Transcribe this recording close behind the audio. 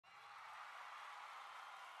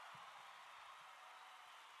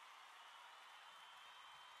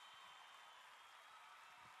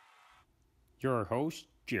Your host,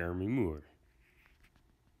 Jeremy Moore.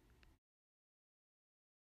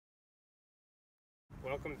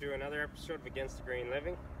 Welcome to another episode of Against the Grain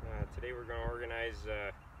Living. Today we're going to organize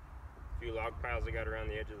a few log piles I got around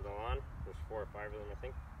the edge of the lawn. There's 4 or 5 of them, I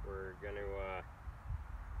think. We're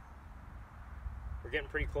getting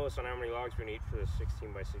pretty close on how many logs we need for the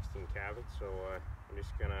 16 by 16 cabin, so I'm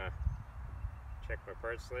just going to check my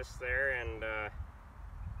parts list there and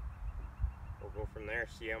we'll go from there,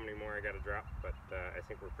 see how many more I got to drop, but I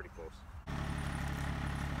think we're pretty close.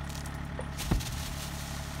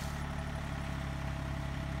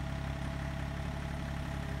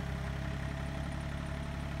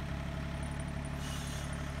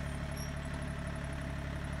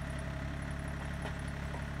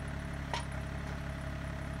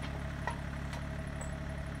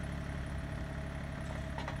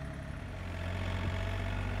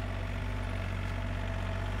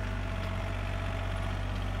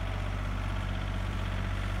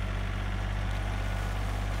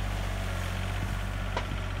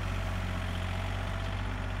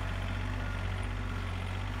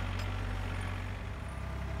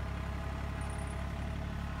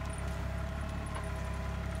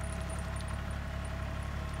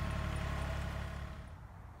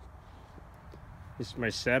 This is my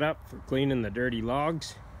setup for cleaning the dirty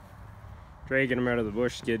logs. Dragging them out of the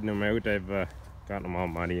bush, skidding them out. I've gotten them all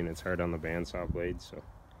muddy and it's hard on the bandsaw blade, so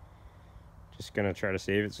just gonna try to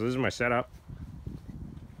save it. So this is my setup.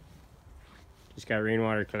 Just got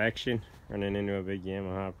rainwater collection, running into a big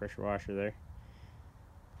Yamaha pressure washer there.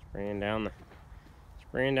 Spraying down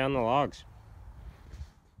the logs.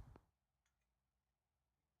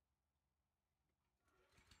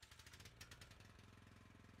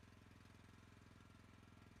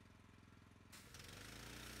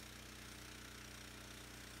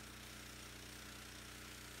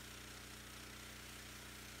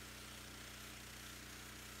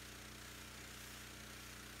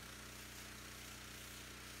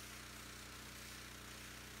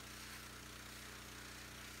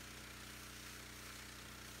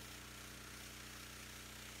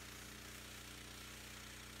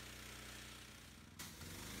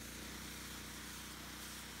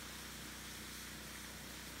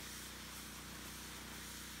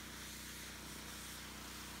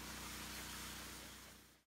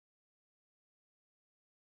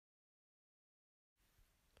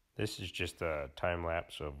 This is just a time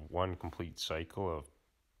lapse of one complete cycle of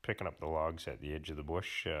picking up the logs at the edge of the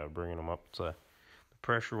bush, bringing them up to the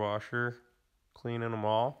pressure washer, cleaning them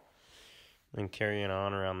all, and carrying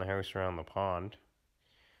on around the house, around the pond,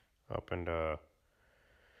 up into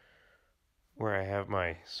where I have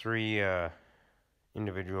my 3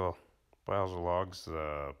 individual piles of logs,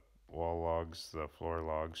 the wall logs, the floor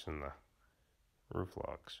logs, and the roof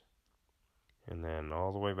logs. And then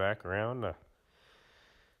all the way back around to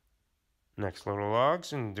next load of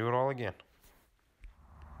logs and do it all again.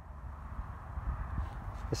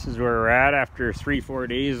 This is where we're at after 3-4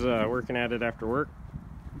 days working at it after work.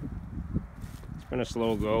 It's been a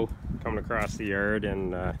slow go coming across the yard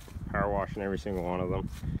and power washing every single one of them.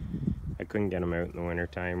 I couldn't get them out in the winter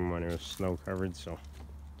time when it was snow covered, so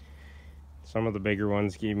some of the bigger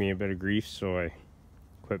ones gave me a bit of grief, so I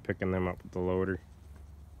quit picking them up with the loader.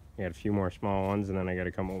 I had a few more small ones, and then I got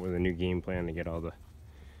to come up with a new game plan to get all the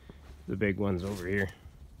big ones over here.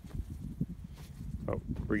 But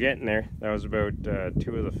we're getting there. That was about 2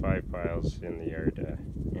 of the 5 piles in the yard,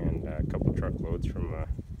 and a couple truckloads from a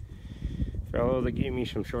fellow that gave me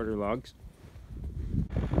some shorter logs.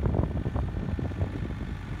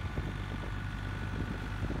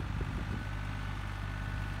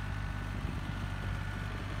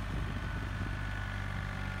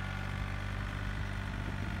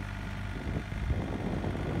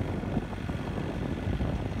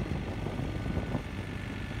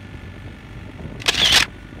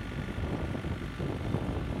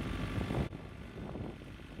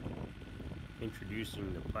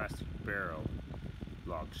 Introducing the plastic barrel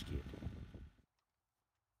log skid.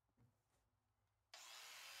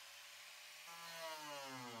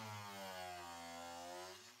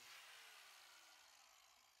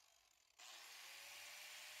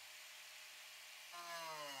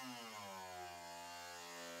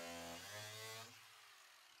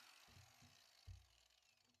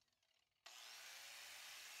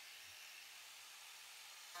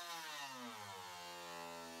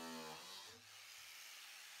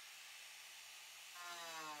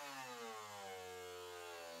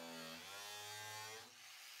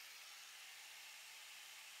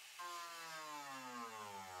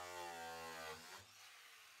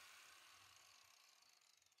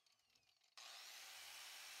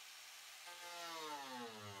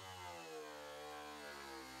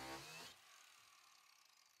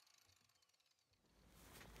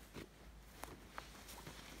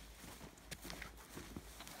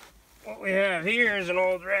 What we have here is an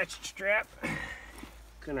old ratchet strap.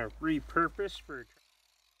 Gonna repurpose for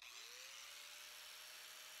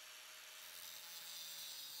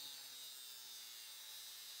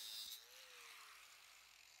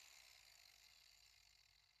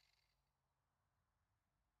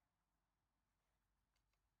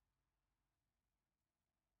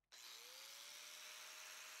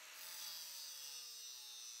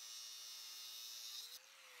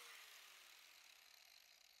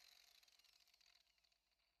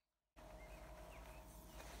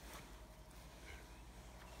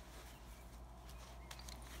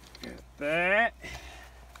that.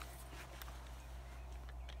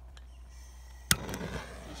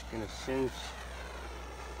 Just gonna cinch.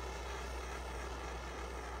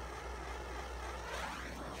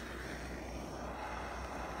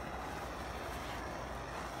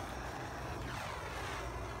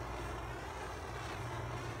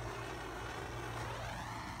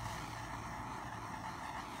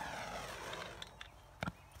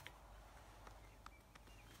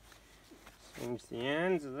 Cinch the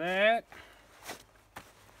ends of that.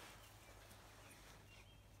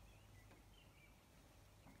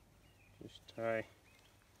 Just tie.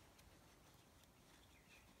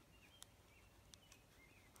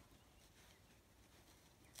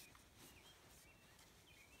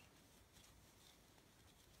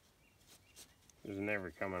 It's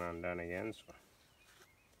never coming undone again, so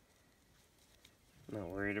I'm not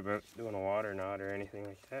worried about doing a water knot or anything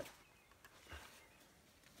like that.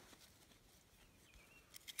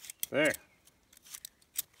 There.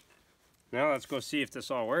 Now let's go see if this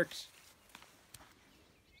all works.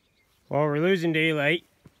 Well, we're losing daylight,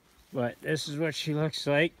 but this is what she looks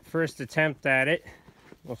like. First attempt at it.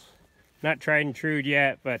 Well, not tried and true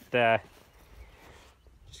yet, but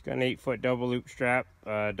just got an 8-foot double loop strap,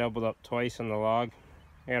 doubled up twice on the log.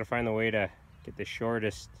 I gotta find a way to get the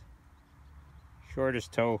shortest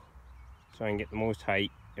toe so I can get the most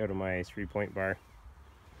height out of my 3-point bar.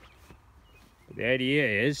 But the idea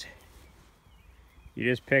is you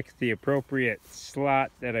just pick the appropriate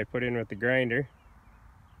slot that I put in with the grinder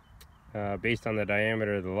based on the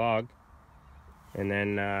diameter of the log, and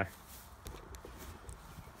then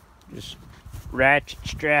just ratchet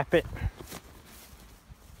strap it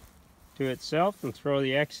to itself and throw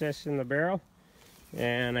the excess in the barrel.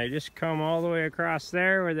 And I just come all the way across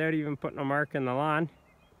there without even putting a mark in the lawn.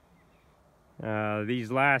 These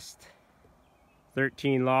last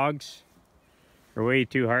 13 logs are way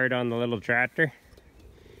too hard on the little tractor.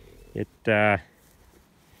 It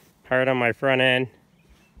hard on my front end.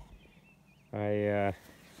 I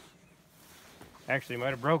actually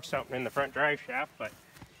might have broke something in the front drive shaft, but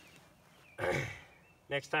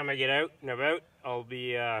next time I get out and about, I'll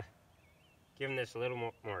be giving this a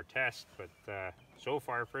little more test. But so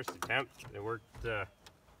far, first attempt, it worked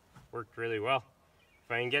really well.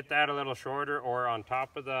 If I can get that a little shorter or on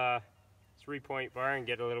top of the 3-point bar and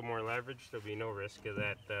get a little more leverage, there'll be no risk of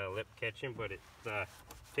that lip catching, but it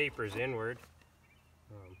tapers inward.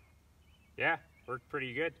 Yeah, worked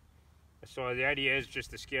pretty good. So the idea is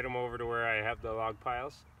just to skid them over to where I have the log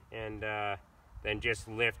piles, and then just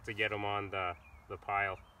lift to get them on the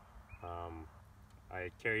pile. I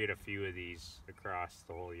carried a few of these across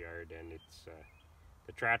the whole yard, and it's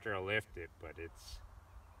the tractor will lift it, but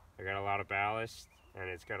I got a lot of ballast and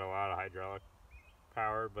it's got a lot of hydraulic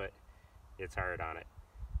power, but it's hard on it.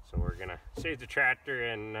 So we're gonna save the tractor,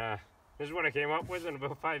 and this is what I came up with in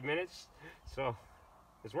about 5 minutes, so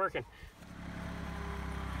it's working.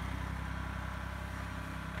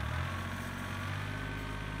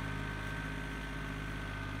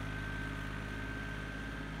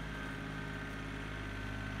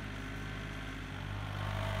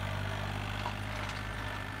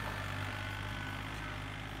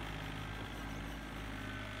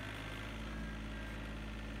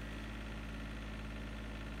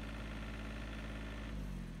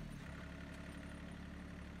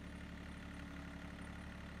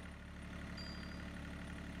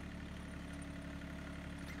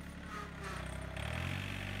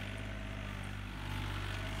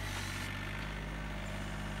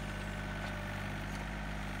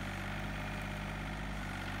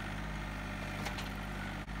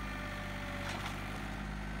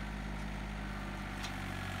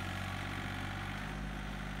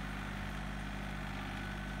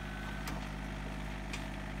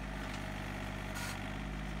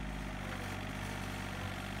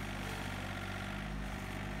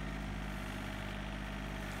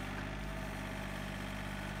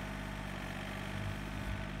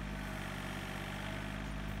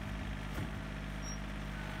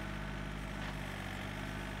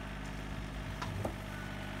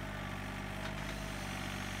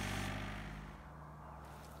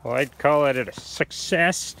 Well, I'd call it a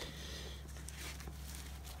success.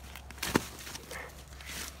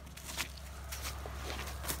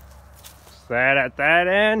 Is that at that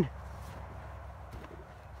end?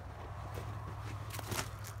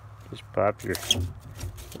 Just pop your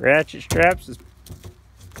ratchet straps. It's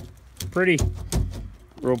pretty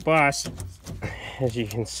robust, as you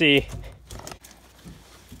can see.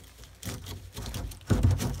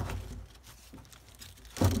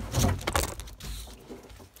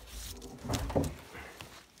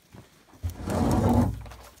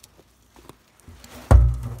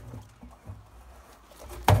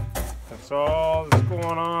 That's all that's going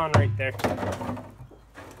on right there.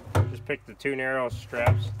 Just picked the 2 narrow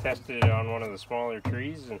straps, tested it on one of the smaller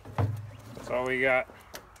trees, and that's all we got.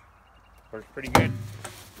 Works pretty good.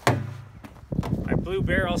 My blue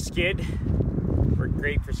barrel skid worked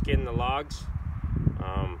great for skidding the logs,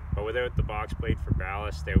 but without the box plate for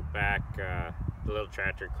ballast out back, the little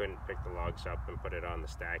tractor couldn't pick the logs up and put it on the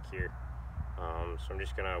stack here. So I'm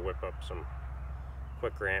just gonna whip up some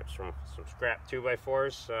quick ramps from some scrap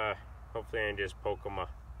 2x4s. Hopefully I can just poke them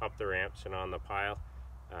up the ramps and on the pile.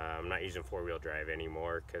 I'm not using 4-wheel drive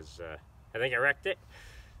anymore because I think I wrecked it,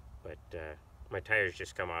 but my tires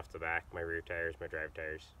just come off the back, my rear tires, my drive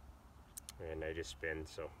tires, and I just spin.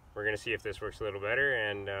 So we're gonna see if this works a little better,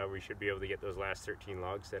 and we should be able to get those last 13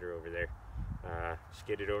 logs that are over there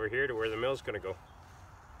skidded over here to where the mill's gonna go.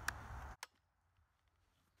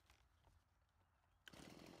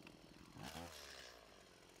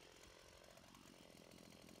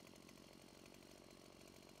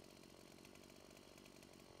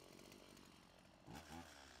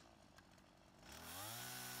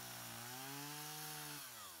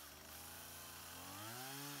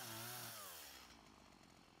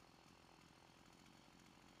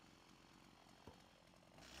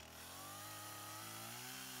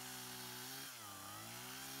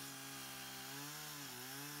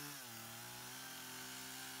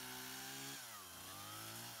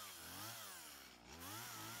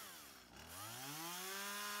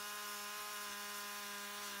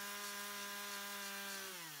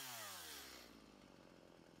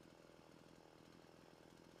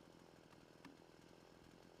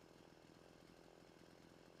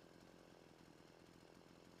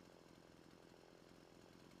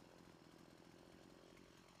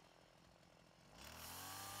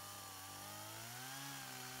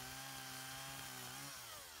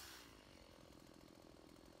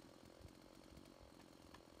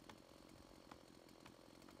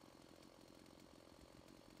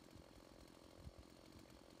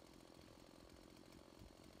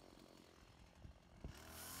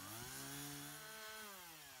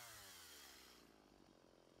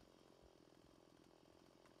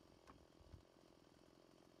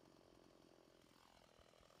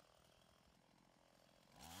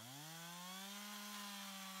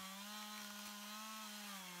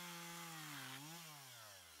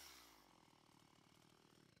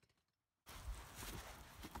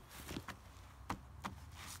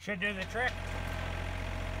 Should do the trick.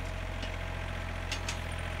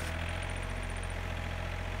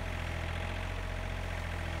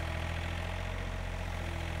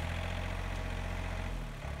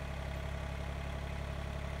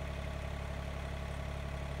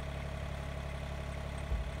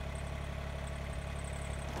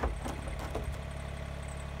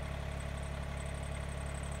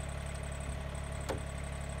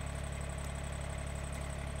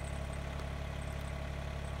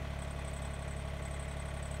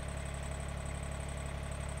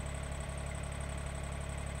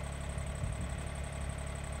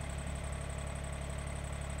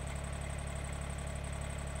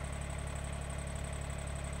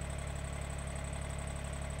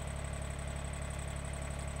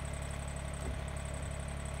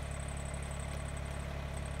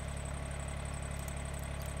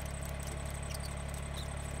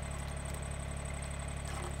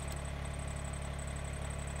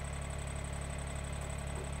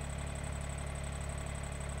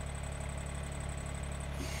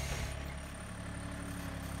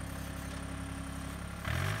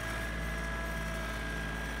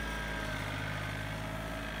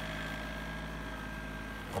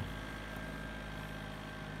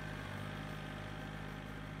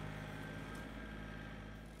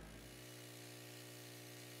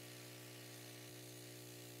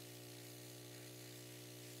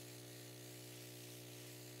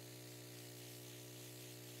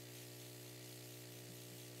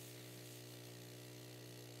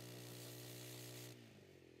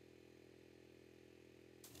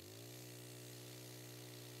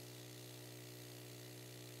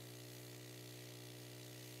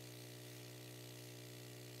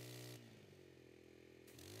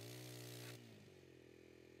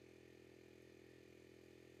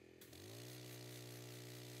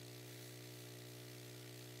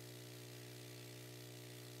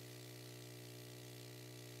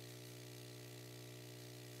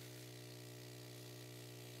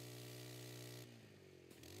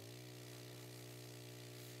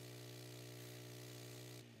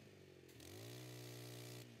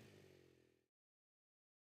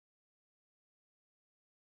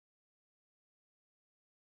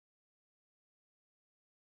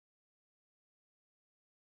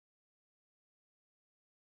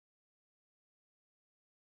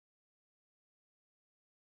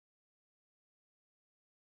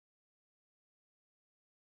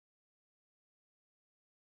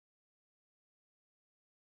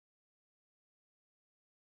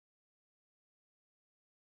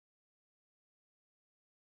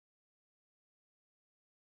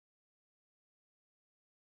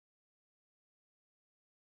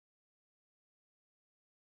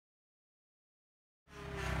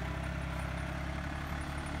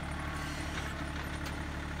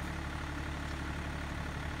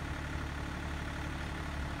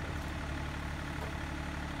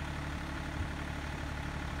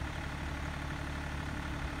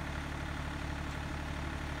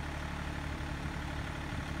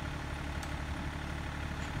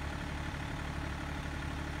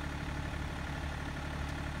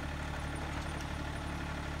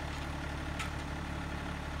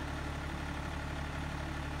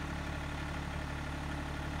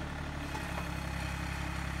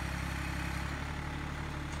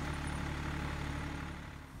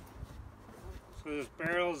 So this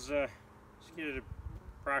barrel's skidded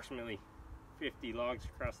approximately 50 logs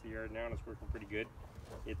across the yard now, and it's working pretty good.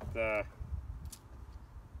 It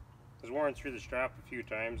was worn through the strap a few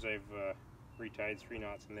times. I've retied 3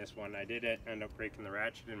 knots in this one. I did end up breaking the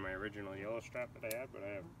ratchet in my original yellow strap that I had, but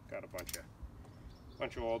I have got a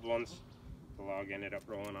bunch of old ones. The log ended up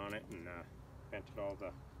rolling on it and vented all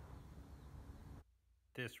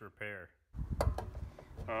this repair.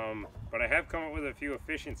 But I have come up with a few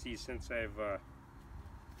efficiencies since I've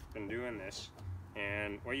been doing this.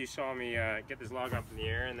 And what you saw me get this log up in the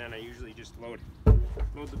air, and then I usually just load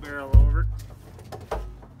the barrel over.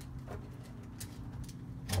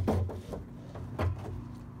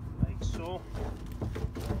 Like so.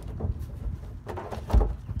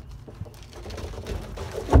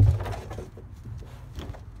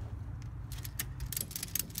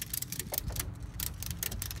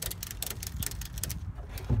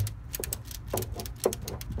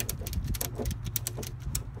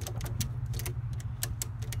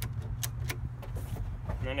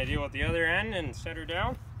 And then I deal with the other end and set her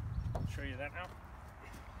down. I'll show you that now.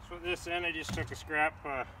 So at this end I just took a scrap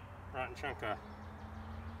rotten chunk of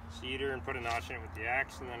cedar and put a notch in it with the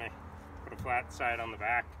axe, and then I put a flat side on the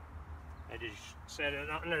back. I just set it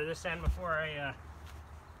under this end before I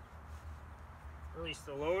release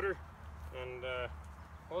the loader, and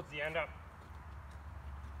holds the end up.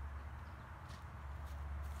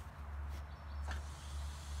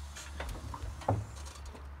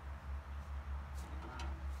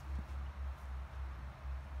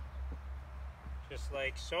 Just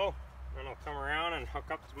like so. Then I'll come around and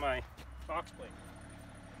hook up to my box plate.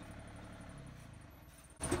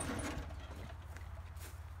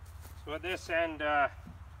 So at this end,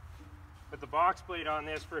 with the box plate on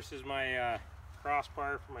this versus my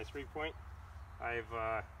crossbar for my 3-point, I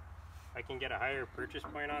can get a higher purchase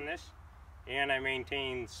point on this, and I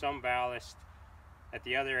maintain some ballast at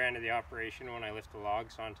the other end of the operation when I lift the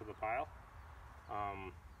logs onto the pile.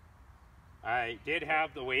 I did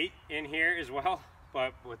have the weight in here as well,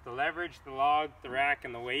 but with the leverage, the log, the rack,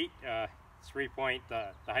 and the weight, 3-point, the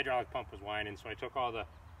hydraulic pump was whining, so I took all the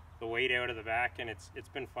weight out of the back, and it's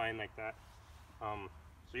been fine like that.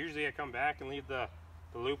 So usually I come back and leave the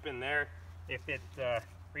loop in there. If it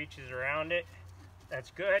reaches around it, that's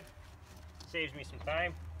good. Saves me some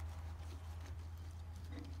time.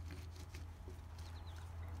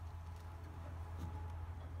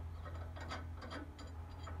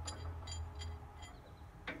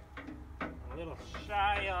 A little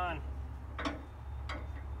shy on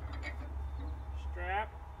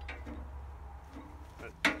strap,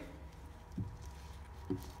 but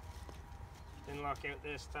didn't lock out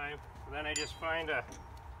this time. So then I just find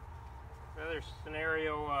another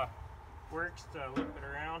scenario works to loop it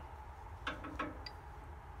around.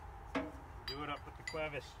 Do it up with the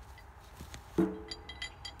clevis.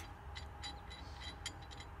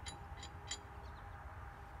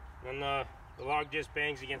 Then the log just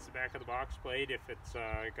bangs against the back of the box plate if it's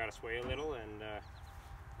got to sway a little, and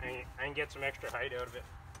I can get some extra height out of it.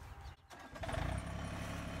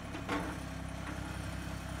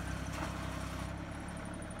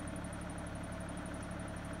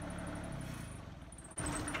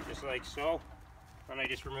 Just like so. Then I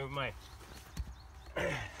just remove my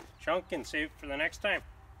chunk and save it for the next time.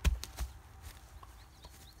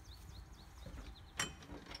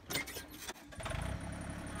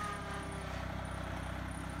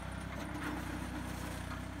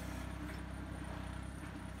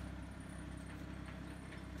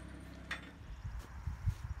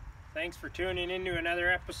 Thanks for tuning into another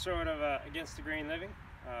episode of Against the Grain Living.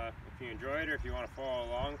 If you enjoyed, or if you want to follow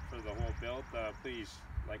along for the whole build, please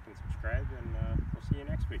like and subscribe, and we'll see you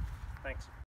next week. Thanks.